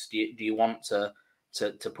eggs? Do you want to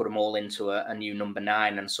put them all into a new number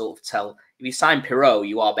 9 and sort of tell... If you sign Pirot,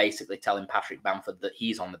 you are basically telling Patrick Bamford that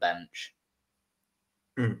he's on the bench.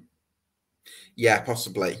 Yeah,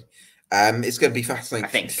 possibly. It's going to be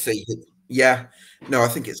fascinating to see. Yeah, no, I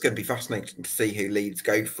think it's going to be fascinating to see who Leeds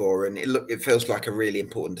go for, and it feels like a really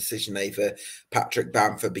important decision over Patrick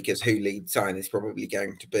Bamford, because who Leeds sign is probably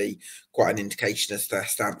going to be quite an indication as to their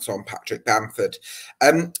stance on Patrick Bamford.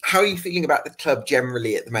 How are you feeling about the club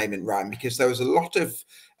generally at the moment, Ryan? Because there was a lot of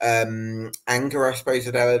anger, I suppose,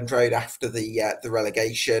 at Elland Road after the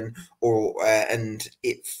relegation, and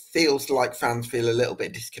it feels like fans feel a little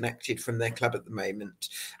bit disconnected from their club at the moment.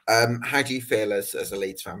 How do you feel as a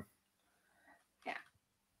Leeds fan?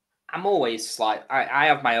 I'm always like, I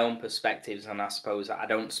have my own perspectives, and I suppose I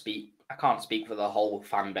can't speak for the whole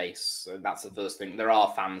fan base. So that's the first thing. There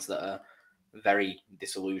are fans that are very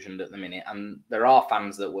disillusioned at the minute, and there are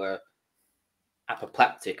fans that were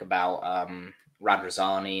apoplectic about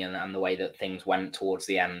Radrazani and the way that things went towards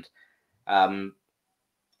the end. I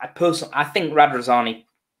think Radrazani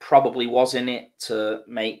probably was in it to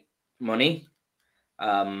make money.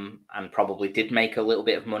 And probably did make a little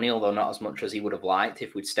bit of money, although not as much as he would have liked.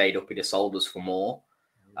 If we'd stayed up, he'd have sold us for more.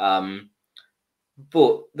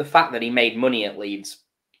 But the fact that he made money at Leeds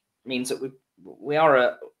means that we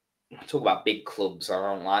are talk about big clubs. I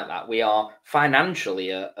don't like that. We are financially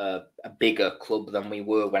a bigger club than we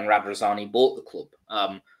were when Radrazani bought the club.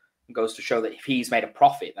 It goes to show that if he's made a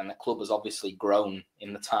profit, then the club has obviously grown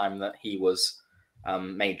in the time that he was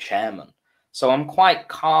made chairman. So I'm quite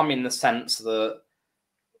calm in the sense that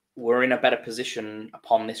we're in a better position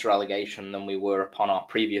upon this relegation than we were upon our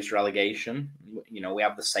previous relegation. You know, we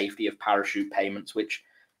have the safety of parachute payments, which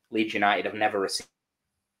Leeds United have never received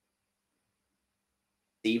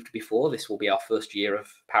before. This will be our first year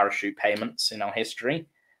of parachute payments in our history.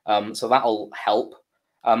 So that'll help.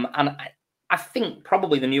 And I think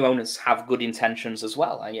probably the new owners have good intentions as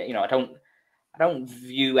well. I don't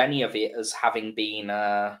view any of it as having been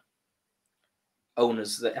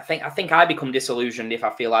owners that I think I become disillusioned if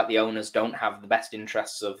I feel like the owners don't have the best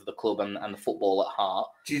interests of the club and the football at heart.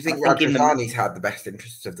 Do you think Radrazani's had the best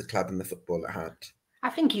interests of the club and the football at heart? I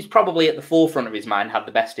think he's probably at the forefront of his mind had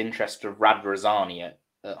the best interest of Radrazani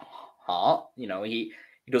at heart. You know, he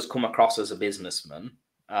does come across as a businessman,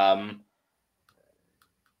 but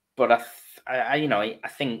I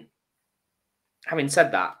think having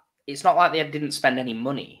said that, it's not like they didn't spend any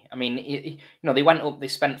money. I mean, they went up. They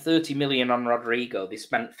spent 30 million on Rodrigo. They've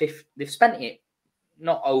spent it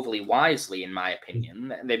not overly wisely, in my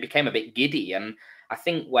opinion. They became a bit giddy, and I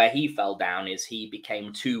think where he fell down is he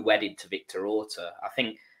became too wedded to Victor Orta. I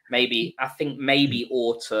think maybe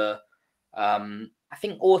Orta. I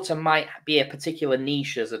think Orta might be a particular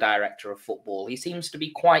niche as a director of football. He seems to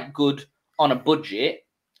be quite good on a budget,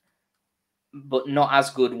 but not as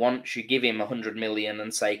good once you give him 100 million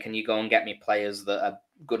and say, "Can you go and get me players that are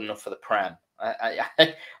good enough for the Prem?"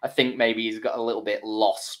 I think maybe he's got a little bit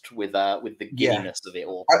lost with the giddiness of it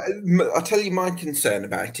all. I'll tell you my concern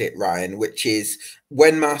about it, Ryan, which is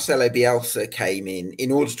when Marcelo Bielsa came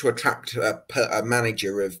in order to attract a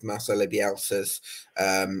manager of Marcelo Bielsa's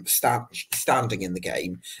standing in the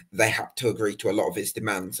game, they had to agree to a lot of his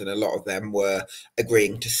demands, and a lot of them were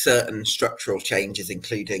agreeing to certain structural changes,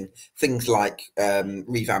 including things like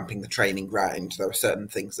revamping the training ground. There were certain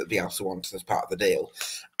things that Bielsa wanted as part of the deal.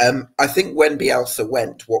 I think when Bielsa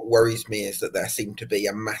went, what worries me is that there seemed to be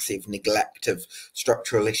a massive neglect of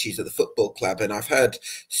structural issues at the football club. And I've heard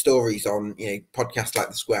stories on podcasts like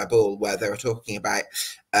the Square Ball where they were talking about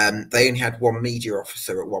they only had one media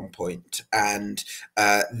officer at one point, and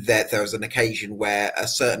there was an occasion where a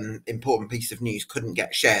certain important piece of news couldn't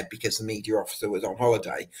get shared because the media officer was on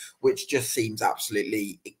holiday, which just seems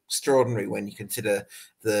absolutely extraordinary when you consider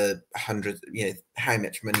the hundreds, how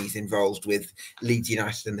much money is involved with Leeds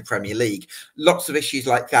United in the Premier League. Lots of issues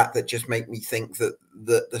like that just make me think that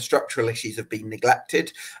the structural issues have been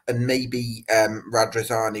neglected, and maybe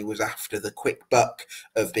Radrazani was after the quick buck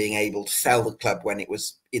of being able to sell the club when it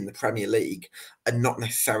was in the Premier League, and not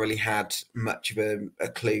necessarily had much of a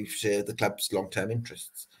clue to the club's long-term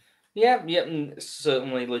interests. Yeah,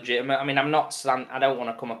 certainly legitimate. I mean, I don't want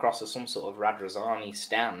to come across as some sort of Radrazani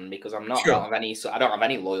stan, because I'm not. Sure. I don't have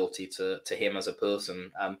any loyalty to him as a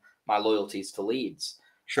person. My loyalty is to Leeds.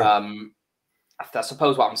 Sure. I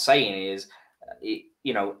suppose what I'm saying is,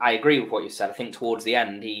 I agree with what you said. I think towards the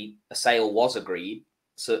end, a sale was agreed.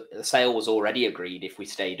 So the sale was already agreed if we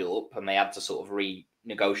stayed up, and they had to sort of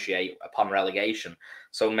renegotiate upon relegation.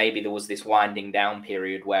 So maybe there was this winding down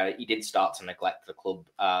period where he did start to neglect the club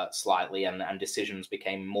slightly, and decisions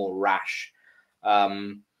became more rash.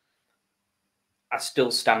 I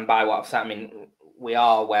still stand by what I've said. I mean, we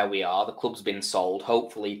are where we are. The club's been sold,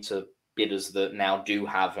 hopefully to bidders that now do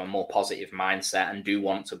have a more positive mindset and do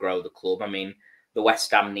want to grow the club. I mean, the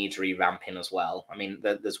West Ham needs revamping as well. I mean,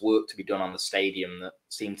 there's work to be done on the stadium that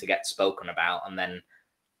seemed to get spoken about and then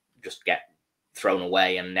just get thrown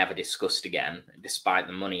away and never discussed again, despite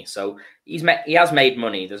the money. So he has made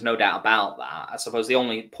money. There's no doubt about that. I suppose the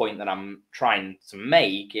only point that I'm trying to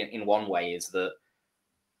make in one way is that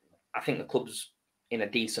I think the club's in a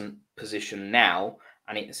decent position now,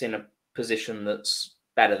 and it's in a position that's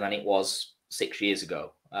better than it was 6 years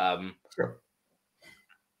ago. Sure.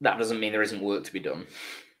 That doesn't mean there isn't work to be done.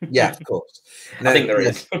 Yeah, of course. No, I think there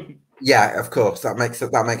is. Yeah, of course. That makes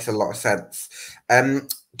a lot of sense.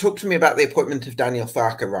 Talk to me about the appointment of Daniel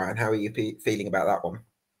Farke, Ryan. How are you feeling about that one?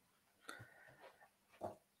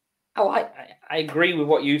 Oh, I agree with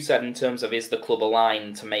what you said in terms of, is the club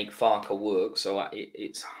aligned to make Farke work? So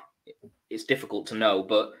it's difficult to know,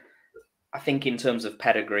 but I think in terms of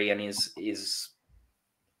pedigree and his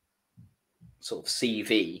sort of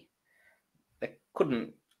CV, there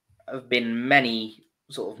couldn't have been many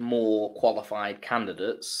sort of more qualified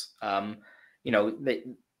candidates.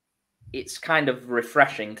 It's kind of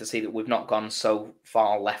refreshing to see that we've not gone so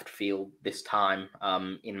far left field this time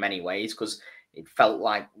in many ways, because it felt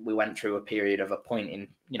like we went through a period of appointing,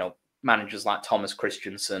 managers like Thomas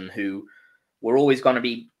Christensen, who were always going to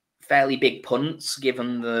be fairly big punts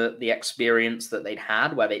given the experience that they'd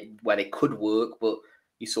had, where they could work, but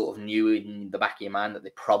you sort of knew in the back of your mind that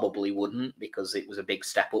they probably wouldn't, because it was a big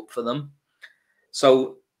step up for them.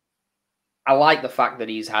 So I like the fact that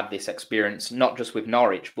he's had this experience, not just with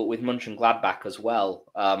Norwich, but with Mönchengladbach as well.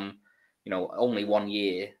 Only 1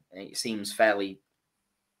 year. It seems fairly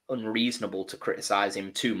unreasonable to criticise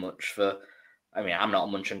him too much for. I mean, I'm not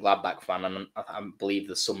a Mönchengladbach fan, and I believe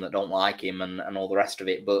there's some that don't like him and all the rest of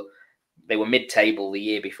it, but they were mid-table the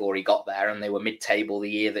year before he got there, and they were mid-table the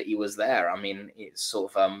year that he was there. I mean, it's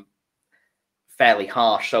sort of fairly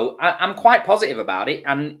harsh. So I'm quite positive about it.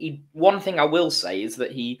 And one thing I will say is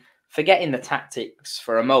that forgetting the tactics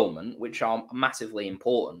for a moment, which are massively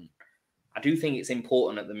important, I do think it's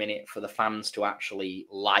important at the minute for the fans to actually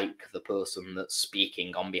like the person that's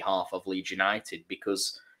speaking on behalf of Leeds United,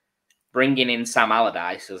 because bringing in Sam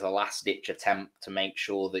Allardyce as a last-ditch attempt to make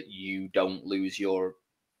sure that you don't lose your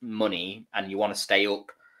money and you want to stay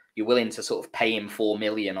up, you're willing to sort of pay him 4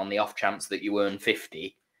 million on the off chance that you earn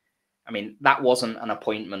 50. I mean, that wasn't an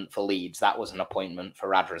appointment for Leeds. That was an appointment for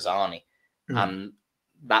Radrazani. And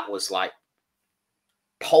that was like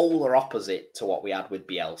polar opposite to what we had with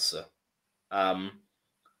Bielsa.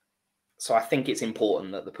 So I think it's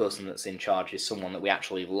important that the person that's in charge is someone that we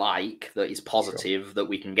actually like, that is positive, that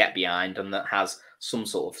we can get behind, and that has some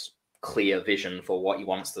sort of clear vision for what he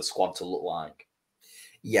wants the squad to look like.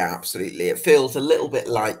 Yeah, absolutely. It feels a little bit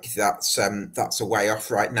like that's a way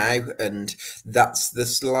off right now, and that's the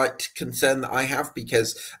slight concern that I have,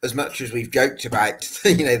 because as much as we've joked about,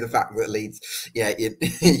 the fact that Leeds,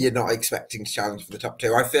 you're not expecting to challenge for the top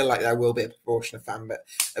two, I feel like there will be a proportion of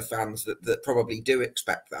fans that probably do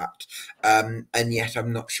expect that, and yet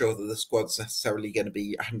I'm not sure that the squad's necessarily going to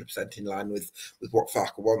be 100% in line with what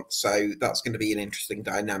Farke wants. So that's going to be an interesting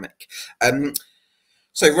dynamic.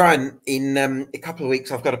 So, Ryan, in a couple of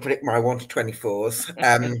weeks, I've got to predict my 1 to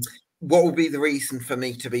 24s. What will be the reason for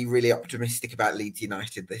me to be really optimistic about Leeds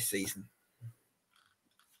United this season?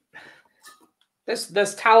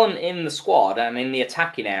 There's talent in the squad, and in the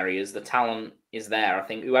attacking areas, the talent is there. I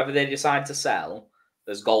think whoever they decide to sell,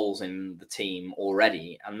 there's goals in the team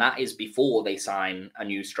already, and that is before they sign a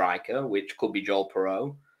new striker, which could be Joel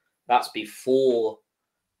Perreault. That's before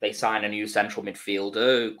they sign a new central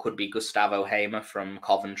midfielder, who could be Gustavo Hamer from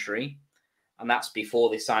Coventry. And that's before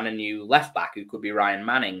they sign a new left back, who could be Ryan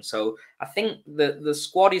Manning. So I think the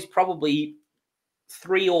squad is probably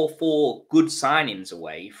 3 or 4 good signings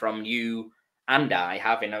away from you and I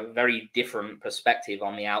having a very different perspective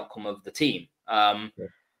on the outcome of the team.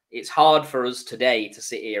 It's hard for us today to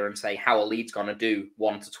sit here and say, how are Leeds going to do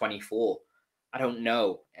 1 to 24? I don't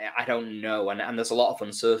know. And there's a lot of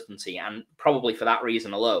uncertainty. And probably for that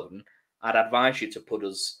reason alone, I'd advise you to put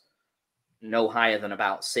us no higher than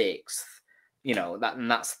about 6th.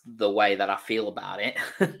 That's the way that I feel about it.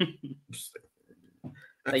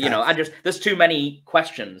 Okay. There's too many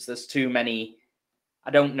questions. There's too many.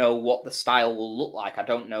 I don't know what the style will look like. I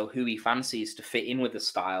don't know who he fancies to fit in with the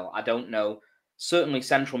style. I don't know. Certainly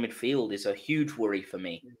central midfield is a huge worry for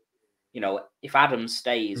me. If Adams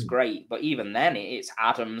stays, great, but even then, it's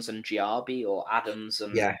Adams and Giarbi, or Adams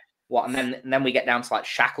and what, and then we get down to like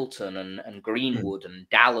Shackleton and Greenwood and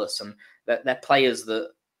Dallas, and they're players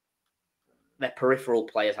they're peripheral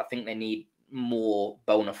players. I think they need more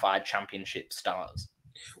bona fide championship stars.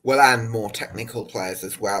 Well, and more technical players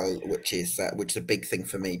as well, which is a big thing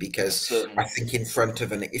for me, because I think in front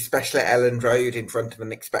of especially at Elland Road, in front of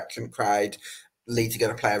an expectant crowd, Leeds are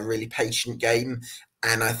going to play a really patient game.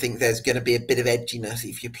 And I think there's going to be a bit of edginess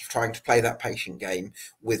if you're trying to play that patient game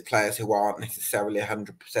with players who aren't necessarily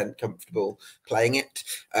 100% comfortable playing it,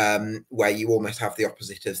 where you almost have the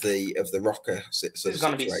opposite of the rocker sort of situation. This is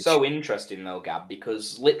going to be so interesting, though, Gab,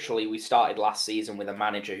 because literally we started last season with a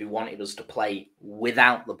manager who wanted us to play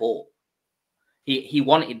without the ball. He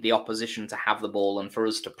wanted the opposition to have the ball and for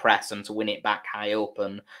us to press and to win it back high up,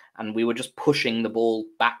 and we were just pushing the ball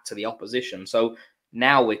back to the opposition. So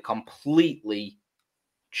now we're completely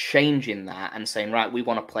changing that and saying, right, we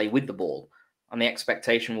want to play with the ball, and the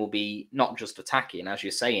expectation will be not just attacking, as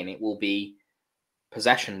you're saying, it will be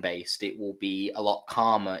possession based, it will be a lot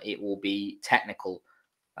calmer, it will be technical.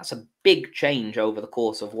 That's a big change over the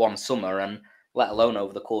course of one summer, and let alone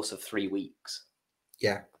over the course of 3 weeks.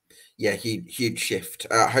 Yeah, huge shift.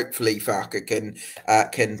 Hopefully Farke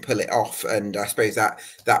can pull it off, and I suppose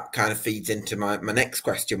that kind of feeds into my next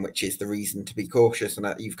question, which is the reason to be cautious.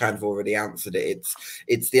 And you've kind of already answered it.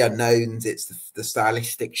 It's the unknowns. It's the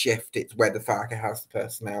stylistic shift. It's whether Farke has the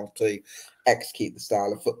personnel to execute the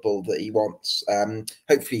style of football that he wants.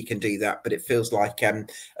 Hopefully he can do that, but it feels like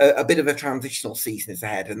a bit of a transitional season is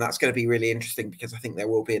ahead, and that's going to be really interesting, because I think there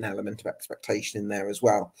will be an element of expectation in there as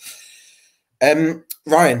well.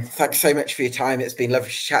 Ryan, thanks so much for your time. It's been lovely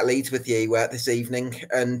to chat Leeds with you this evening,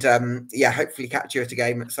 and hopefully catch you at a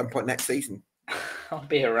game at some point next season. I'll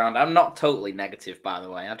be around. I'm not totally negative, by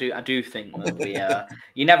the way. I do think there'll be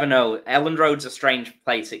you never know. Elland Road's a strange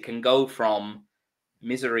place. It can go from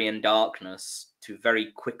misery and darkness to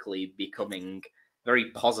very quickly becoming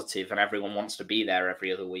very positive, and everyone wants to be there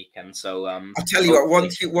every other weekend. So I'll tell you what,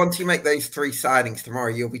 once you make those 3 signings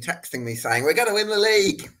tomorrow, you'll be texting me saying we're going to win the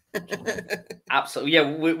league. Absolutely, yeah.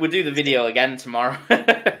 We'll do the video again tomorrow.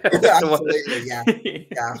 Absolutely, yeah,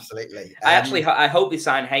 absolutely. I hope they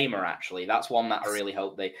sign Hamer. Actually, that's one that I really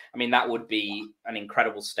hope they. I mean, that would be an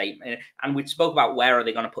incredible statement. And we spoke about where are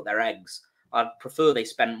they going to put their eggs. I'd prefer they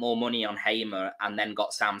spent more money on Hamer and then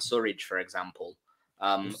got Sam Surridge, for example,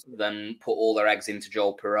 than put all their eggs into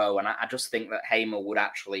Joel Perreault. And I just think that Hamer would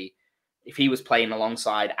actually, if he was playing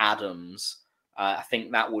alongside Adams, I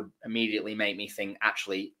think that would immediately make me think,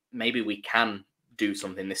 actually, maybe we can do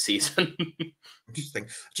something this season. Interesting.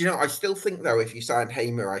 Do you know, I still think, though, if you signed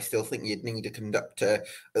Hamer, I still think you'd need a conductor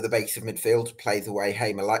at the base of midfield to play the way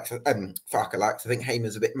Hamer likes, Farke likes. I think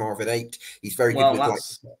Hamer's a bit more of an 8. He's very good with,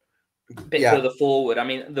 that's a bit further forward. I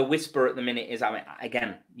mean, the whisper at the minute is, I mean,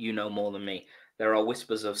 again, you know more than me. There are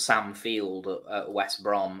whispers of Sam Field at West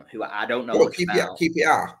Brom, who I don't know much about.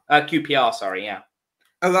 QPR? QPR, sorry, yeah.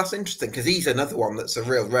 Oh, that's interesting, because he's another one that's a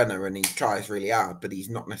real runner and he tries really hard, but he's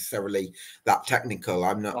not necessarily that technical.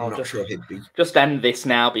 I'm not sure he'd be. Just end this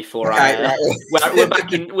now before right.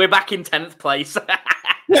 We're back in 10th place.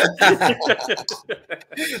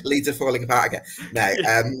 Leeds are falling apart again.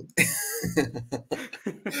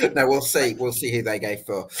 No, we'll see who they go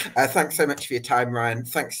for. Thanks so much for your time, Ryan.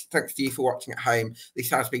 Thanks to you for watching at home.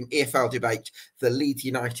 This has been EFL Debate, the Leeds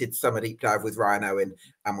United Summer Deep Dive with Ryan Owen,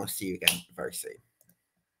 and we'll see you again very soon.